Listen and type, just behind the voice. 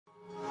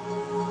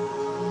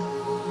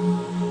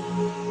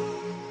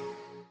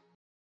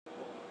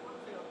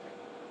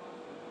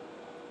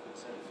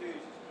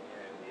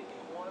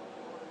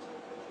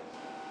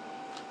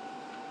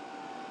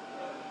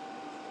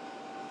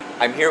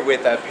I'm here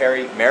with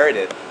Perry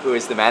Meredith, who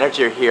is the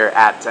manager here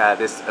at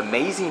this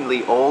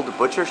amazingly old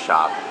butcher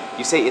shop.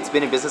 You say it's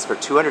been in business for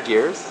 200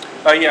 years?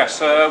 Yes,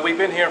 we've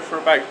been here for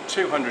about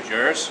 200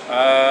 years,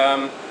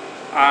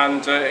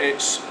 and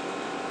it's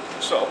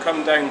sort of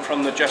come down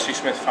from the Jesse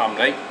Smith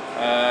family,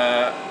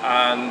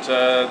 and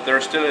there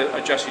is still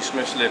a Jesse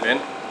Smith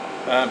living,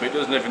 but it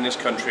doesn't live in this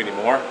country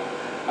anymore.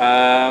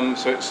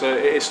 So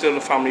it is still a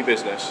family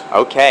business.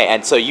 Okay,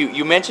 and so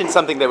you mentioned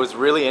something that was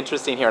really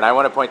interesting here, and I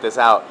want to point this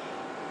out.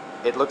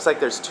 It looks like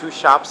there's two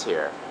shops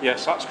here.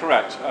 Yes, that's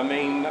correct. I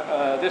mean,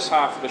 this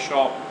half of the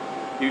shop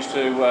we used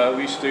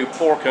to do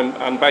pork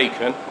and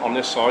bacon on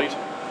this side,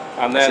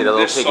 and then see the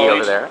little this piggy side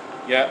over there?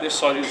 Yeah, this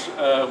side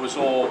was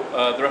all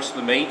the rest of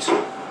the meat,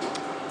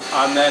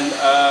 and then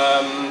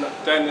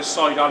down this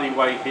side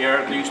alleyway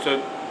here, they used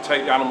to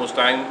take the animals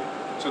down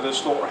to the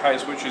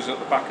slaughterhouse, which is at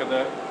the back of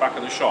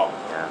the shop.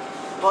 Yeah.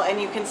 Well,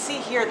 and you can see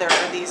here there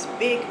are these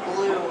big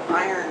blue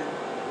iron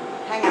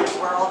hangers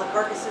where all the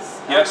carcasses,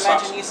 Yes, I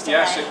imagine, used to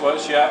yes, hang. it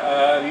was.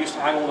 Yeah, they used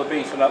to hang all the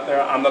beef and up there,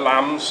 and the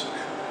lambs,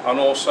 and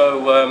also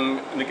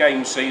in the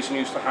game season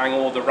used to hang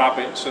all the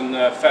rabbits and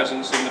the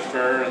pheasants and the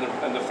fur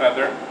and the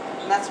feather.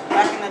 And that's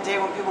back in the day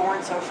when people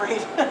weren't so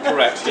afraid.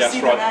 Correct. Yes,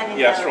 right.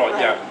 Yes, right.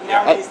 Yeah.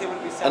 Nowadays they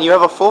wouldn't be so. And you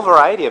have a full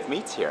variety of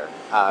meats here.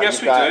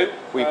 Yes, we do.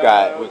 We've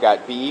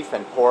got beef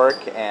and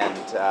pork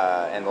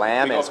and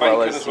lamb, as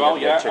well as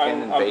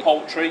chicken and bacon.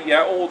 Poultry.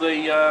 Yeah, all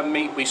the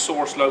meat we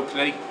source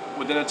locally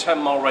within a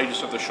 10-mile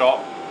radius of the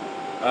shop,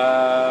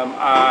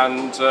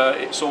 and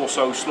it's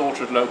also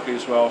slaughtered locally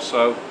as well.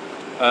 So,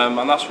 and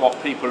that's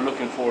what people are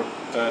looking for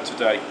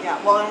today.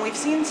 Yeah, well, and we've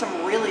seen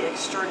some really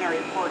extraordinary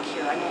pork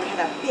here. I mean, we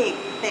had a big,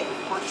 thick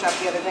pork chop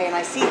the other day, and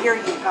I see here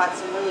you've got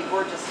some really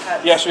gorgeous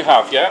cuts. Yes, we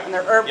have. Yeah. And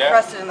they're herb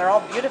crusted, and they're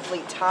all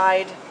beautifully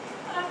tied.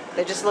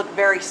 They just look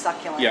very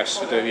succulent. Yes,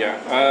 they do.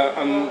 Yeah.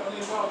 And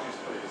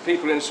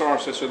people in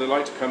Cirencester, they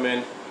like to come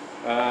in,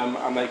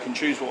 and they can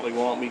choose what they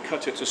want. We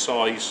cut it to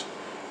size,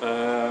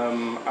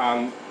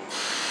 and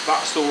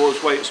that's the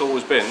way it's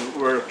always been.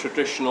 We're a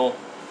traditional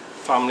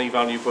family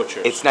value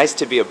butcher. It's nice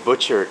to be a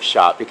butcher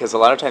shop, because a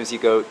lot of times you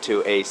go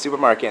to a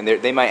supermarket and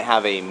they might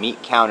have a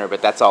meat counter,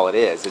 but that's all it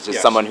is. It's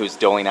just someone who's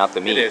doling out the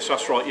meat. It is,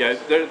 that's right, yeah.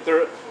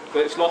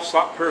 It's lost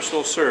that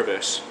personal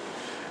service.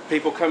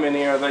 People come in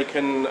here,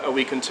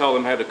 we can tell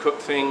them how to cook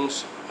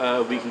things,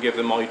 we can give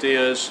them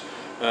ideas.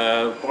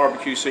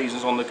 Barbecue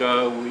season's on the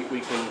go, we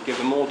can give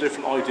them all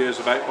different ideas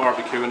about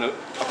barbecue, and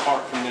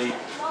apart from the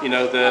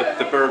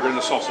burger and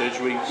the sausage,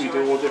 we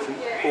do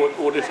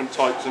all different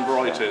types and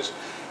varieties.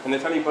 And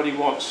if anybody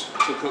wants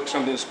to cook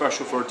something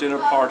special for a dinner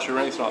party or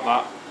anything like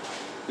that,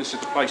 this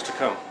is the place to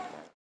come.